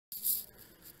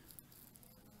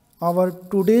Our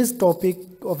today's topic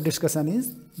of discussion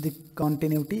is the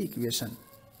continuity equation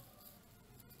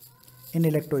in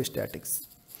electrostatics.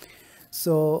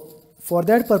 So for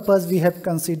that purpose we have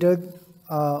considered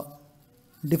a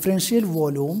differential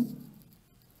volume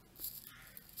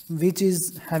which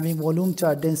is having volume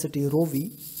charge density rho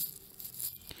v,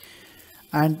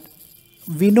 and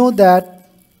we know that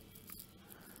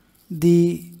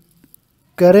the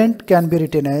current can be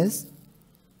written as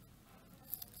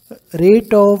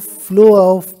rate of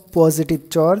flow of positive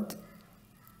charge.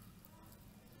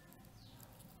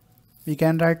 We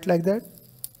can write like that,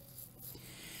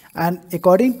 and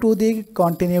according to the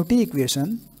continuity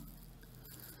equation,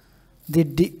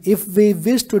 if we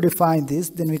wish to define this,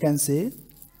 then we can say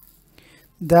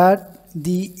that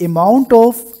the amount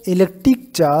of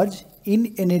electric charge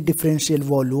in any differential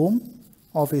volume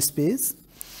of a space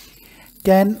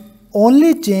can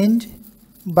only change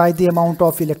by the amount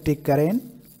of electric current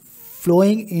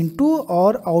flowing into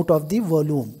or out of the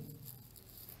volume.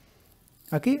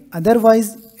 Okay,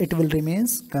 otherwise it will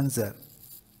remains conserved.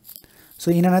 So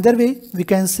in another way we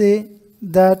can say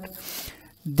that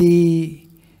the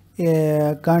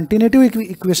continuity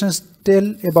equations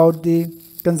tell about the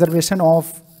conservation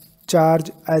of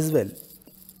charge as well.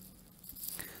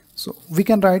 So we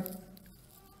can write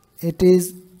it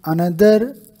is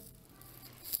another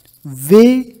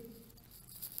way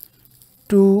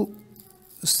to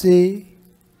say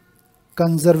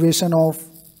conservation of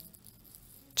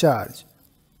charge.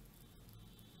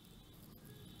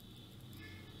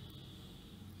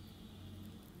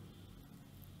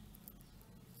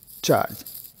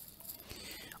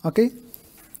 Okay,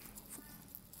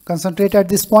 concentrate at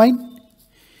this point.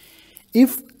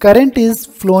 If current is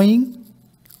flowing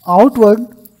outward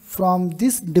from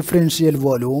this differential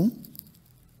volume,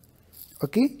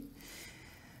 okay,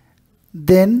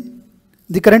 then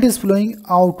the current is flowing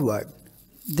outward,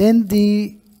 then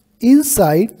the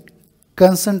inside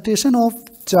concentration of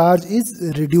charge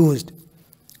is reduced,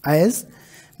 as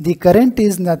the current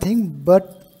is nothing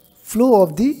but flow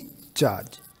of the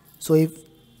charge. So if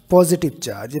positive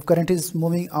charge, if current is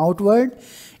moving outward,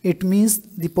 it means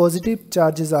the positive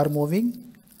charges are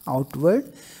moving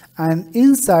outward, and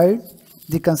inside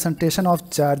the concentration of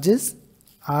charges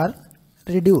are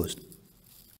reduced.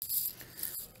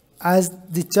 As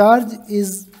the charge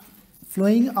is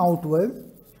flowing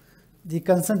outward, the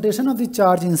concentration of the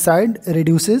charge inside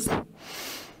reduces,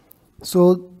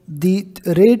 so the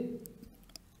rate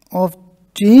of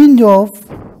change of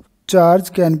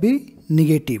charge can be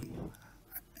negative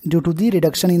due to the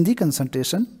reduction in the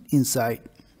concentration inside.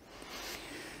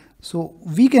 So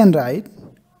we can write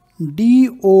d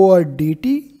over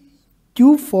dt.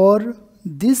 Q for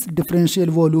this differential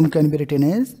volume can be written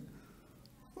as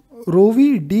rho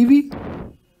v dv,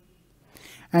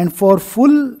 and for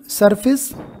full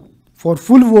surface, for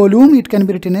full volume, it can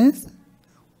be written as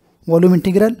volume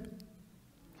integral.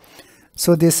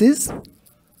 So this is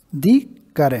the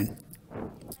current.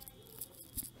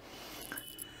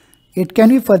 It can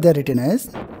be further written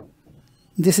as,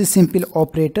 this is simple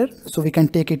operator, so we can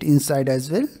take it inside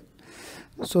as well.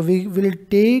 So we will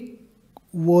take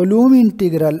volume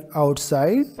integral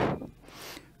outside,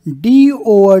 d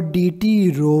over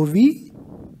dt rho v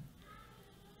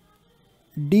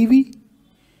dv.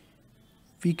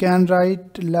 We can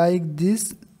write like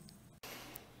this,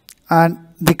 and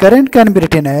the current can be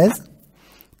written as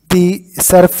the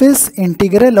surface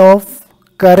integral of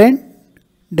current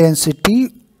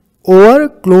density over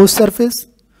closed surface.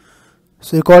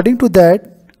 So according to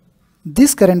that,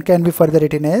 this current can be further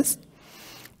written as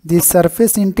the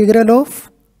surface integral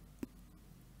of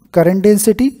current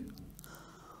density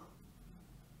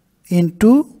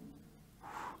into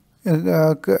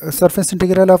surface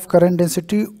integral of current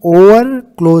density over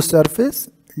closed surface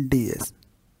ds.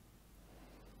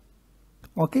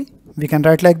 Okay, we can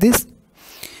write like this,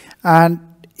 and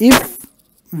if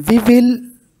we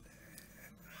will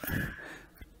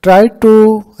try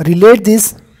to relate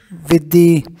this with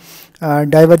the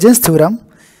divergence theorem,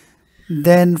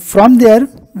 then from there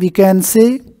we can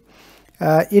say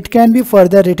it can be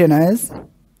further written as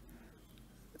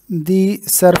the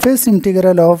surface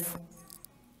integral of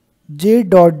j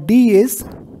dot ds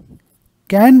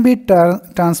can be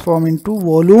transformed into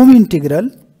volume integral,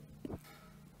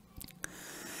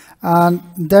 and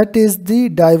that is the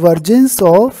divergence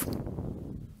of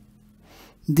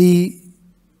the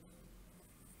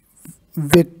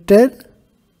vector.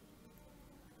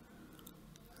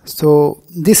 So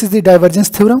this is the divergence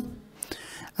theorem,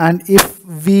 and if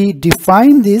we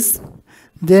define this,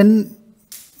 then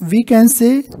we can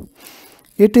say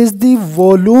it is the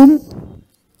volume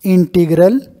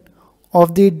integral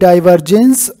of the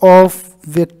divergence of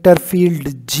vector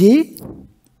field J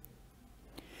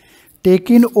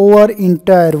taken over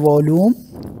entire volume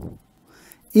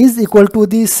is equal to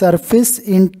the surface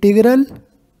integral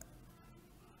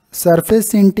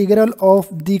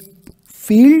of the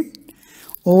field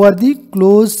over the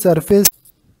closed surface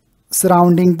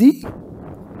surrounding the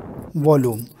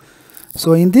volume.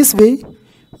 So in this way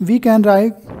we can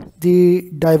write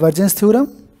the divergence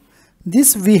theorem.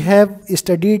 This we have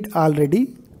studied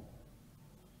already.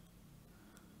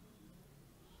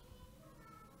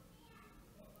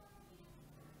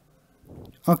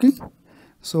 Okay,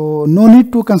 so no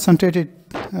need to concentrate it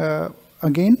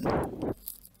again.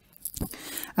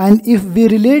 And if we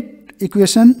relate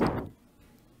equation,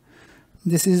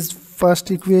 this is first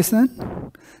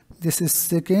equation, this is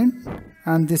second,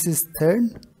 and this is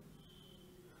third.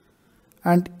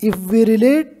 And if we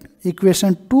relate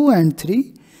equation 2 and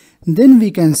 3, then we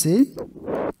can say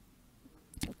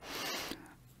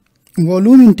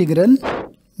volume integral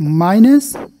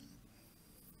minus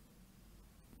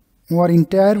our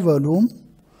entire volume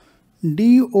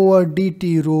d over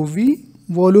dt rho v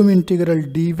volume integral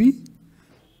dv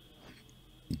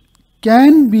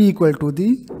can be equal to the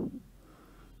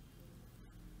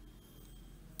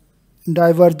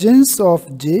divergence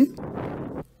of J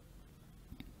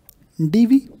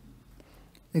dV.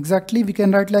 Exactly, we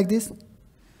can write like this,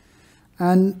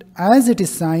 and as it is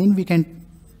signed we can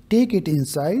take it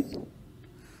inside,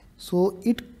 so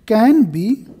it can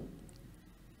be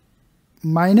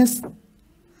minus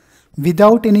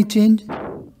without any change.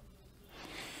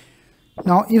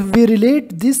 Now if we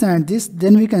relate this and this,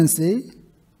 then we can say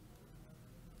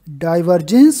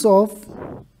divergence of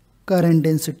current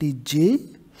density J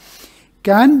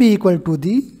can be equal to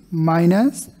the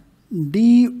minus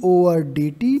d over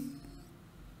dt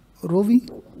rho v.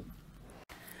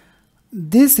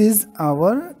 This is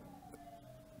our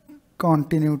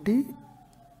continuity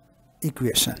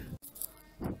equation.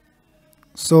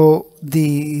 So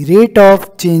the rate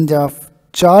of change of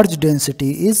charge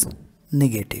density is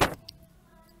negative.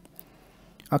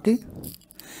 Okay,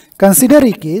 consider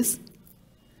a case,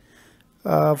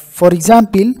 for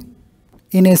example,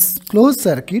 in a closed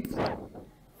circuit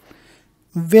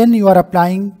when you are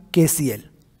applying KCL,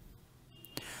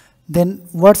 then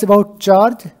what's about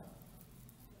charge?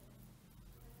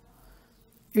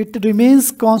 It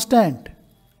remains constant.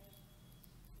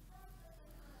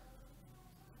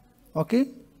 Okay,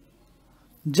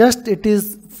 just it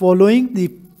is following the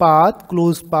path,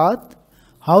 closed path,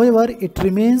 however it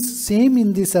remains same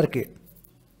in the circuit.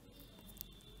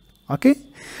 Okay,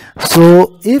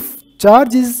 so if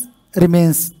charge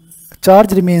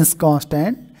remains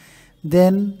constant,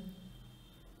 then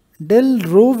del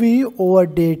rho v over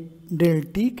del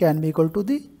t can be equal to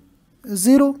the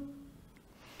 0.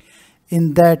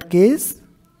 In that case,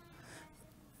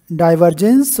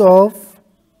 divergence of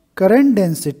current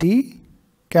density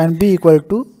can be equal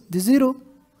to the 0.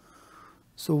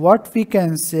 So what we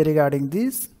can say regarding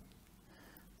this,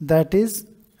 that is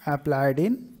applied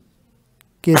in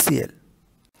KCL.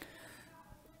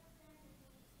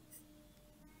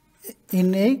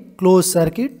 In a closed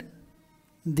circuit,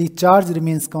 the charge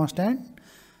remains constant,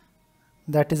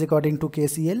 that is according to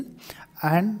KCL,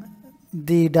 and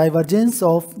the divergence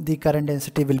of the current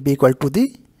density will be equal to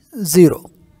the 0.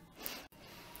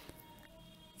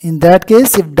 In that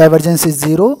case, if divergence is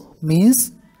 0,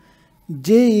 means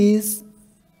J is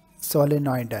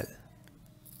solenoidal.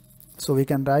 So we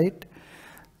can write,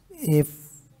 if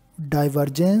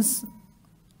divergence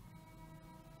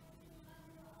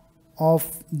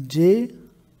of J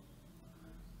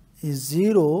is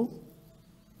 0,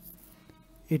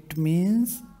 it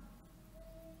means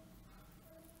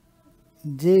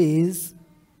J is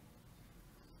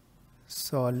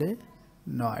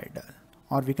solenoidal,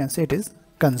 or we can say it is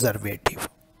conservative.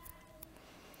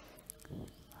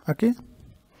 Okay,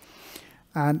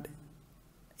 and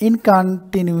in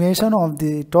continuation of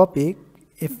the topic,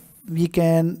 if we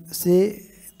can say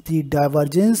the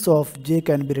divergence of J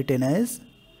can be written as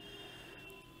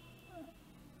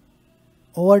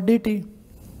over dt.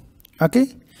 Okay,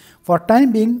 for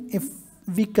time being, if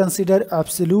we consider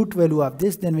absolute value of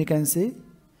this, then we can say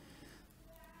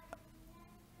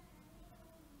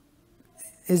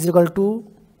is equal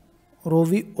to rho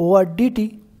v over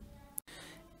dt.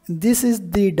 This is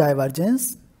the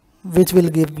divergence which will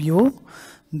give you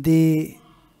the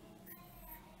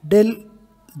del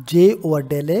j over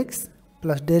del x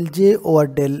plus del j over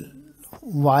del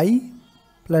y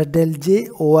plus del j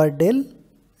over del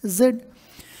z.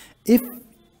 If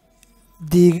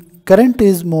the current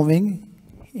is moving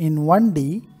in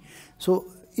 1D, so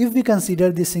if we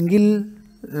consider the single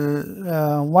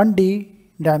 1D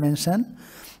dimension,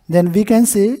 then we can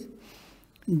say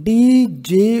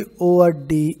dj over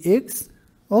dx.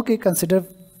 Okay, consider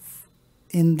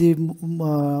in the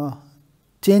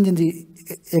change in the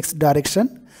x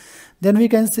direction. Then we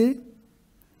can say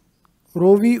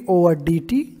rho v over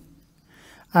dt,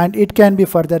 and it can be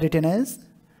further written as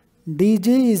dj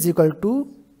is equal to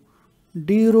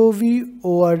d rho v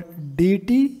over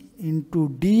dt into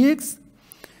dx.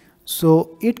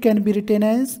 So it can be written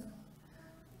as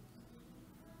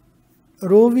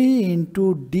rho v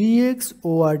into dx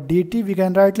over dt. We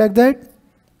can write like that.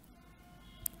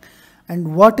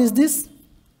 And what is this,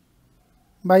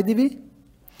 by the way?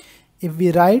 If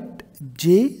we write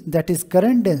J, that is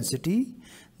current density,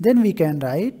 then we can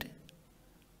write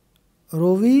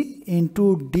rho v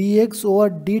into dx over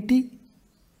dt.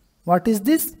 What is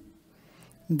this?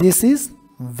 This is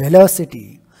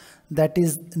velocity, that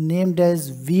is named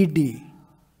as Vd.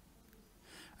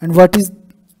 And what is,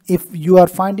 if you are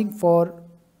finding for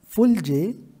full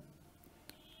J,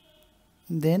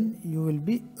 then you will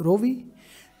be rho v.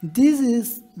 This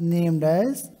is named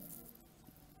as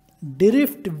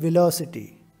drift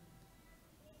velocity.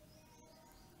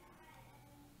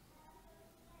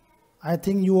 I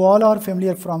think you all are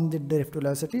familiar from the drift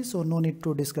velocity, so no need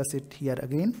to discuss it here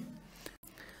again.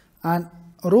 And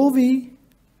rho v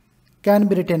can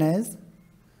be written as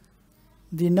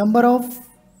the number of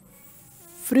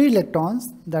free electrons,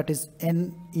 that is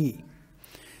Ne.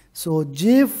 So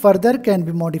J further can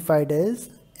be modified as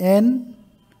N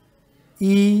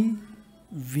E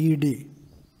V D.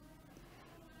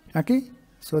 Okay,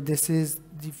 so this is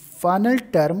the final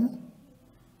term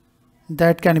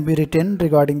that can be written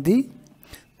regarding the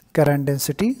current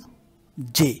density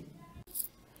J.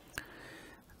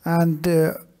 And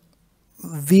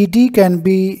Vd can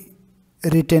be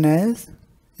written as,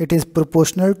 it is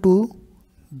proportional to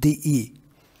the E.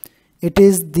 It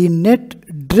is the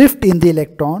net drift in the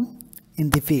electron in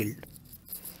the field.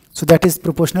 So that is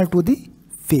proportional to the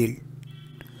field,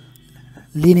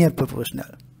 linear proportional.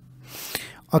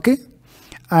 Okay,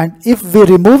 and if we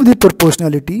remove the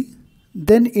proportionality,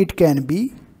 then it can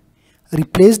be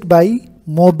replaced by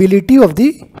mobility of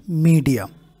the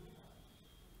medium.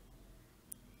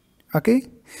 Okay,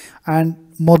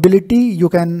 and mobility, you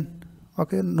can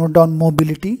note down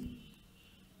mobility,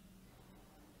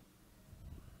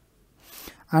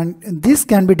 and this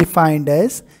can be defined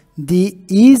as the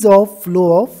ease of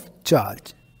flow of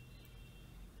charge.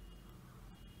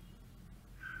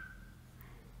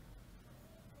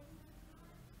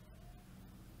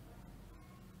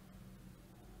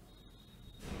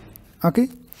 Okay,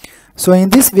 so in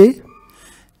this way,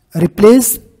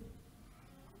 replace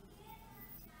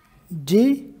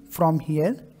J from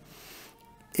here,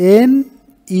 N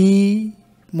E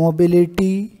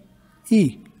mobility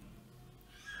E,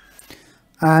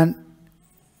 and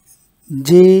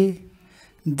J,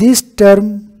 this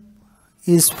term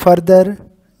is further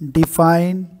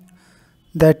defined,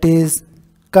 that is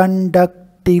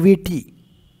conductivity.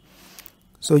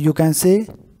 So you can say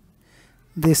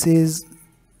this is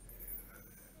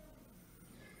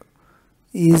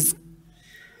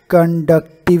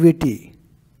conductivity.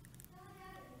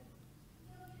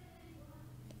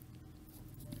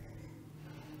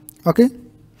 Okay,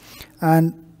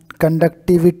 and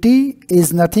conductivity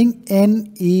is nothing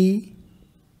Ne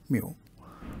mu.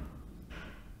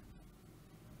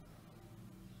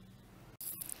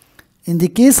 In the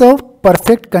case of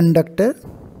perfect conductor,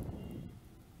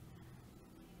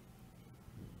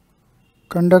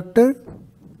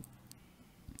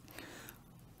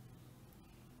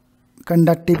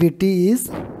 conductivity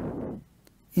is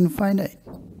infinite,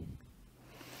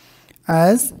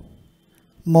 as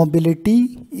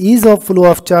mobility, ease of flow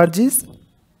of charge is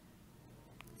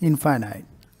infinite.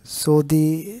 So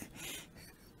the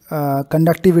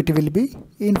conductivity will be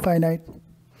infinite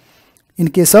in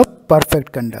case of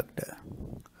perfect conductor.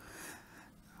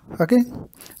 Okay,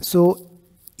 so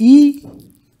E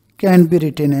can be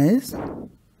written as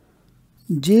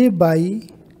J by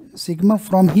sigma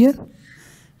from here.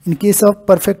 In case of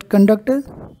perfect conductor,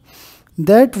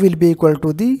 that will be equal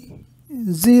to the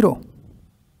 0.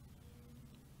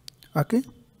 Okay,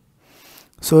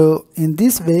 so in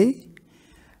this way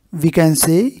we can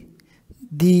say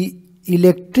the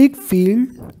electric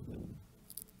field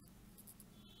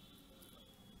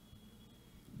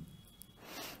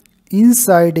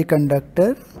inside a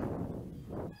conductor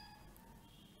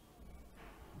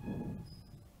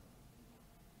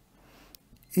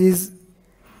is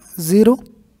 0.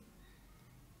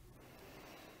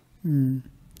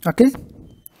 Okay,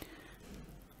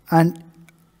 and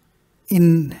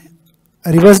in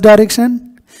reverse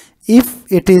direction,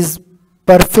 if it is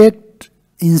perfect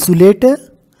insulator,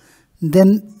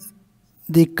 then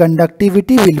the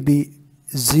conductivity will be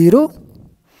 0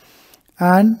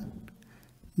 and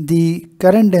the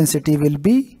current density will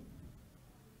be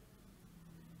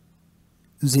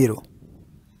 0,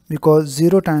 because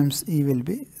 0 times E will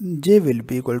be, J will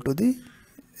be equal to the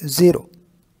 0.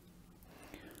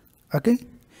 Okay,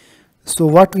 so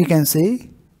what we can say,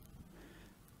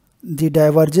 the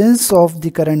divergence of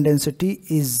the current density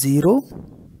is 0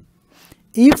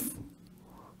 if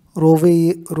rho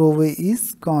v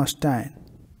is constant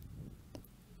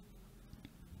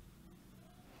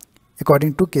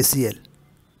according to KCL,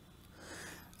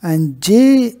 and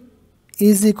J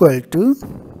is equal to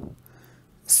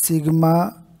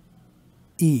sigma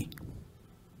E.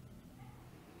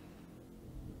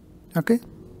 Okay,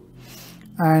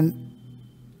 and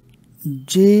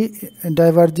J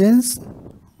divergence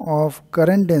of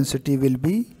current density will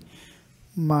be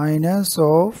minus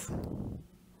of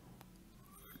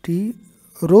T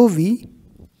rho v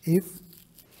if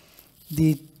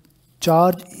the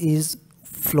charge is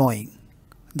flowing,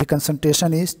 the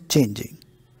concentration is changing.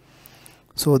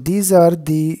 So these are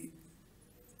the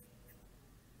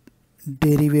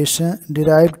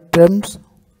derived terms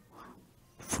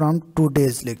from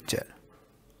today's lecture.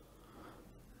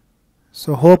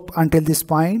 So hope until this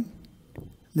point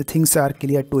the things are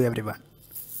clear to everyone.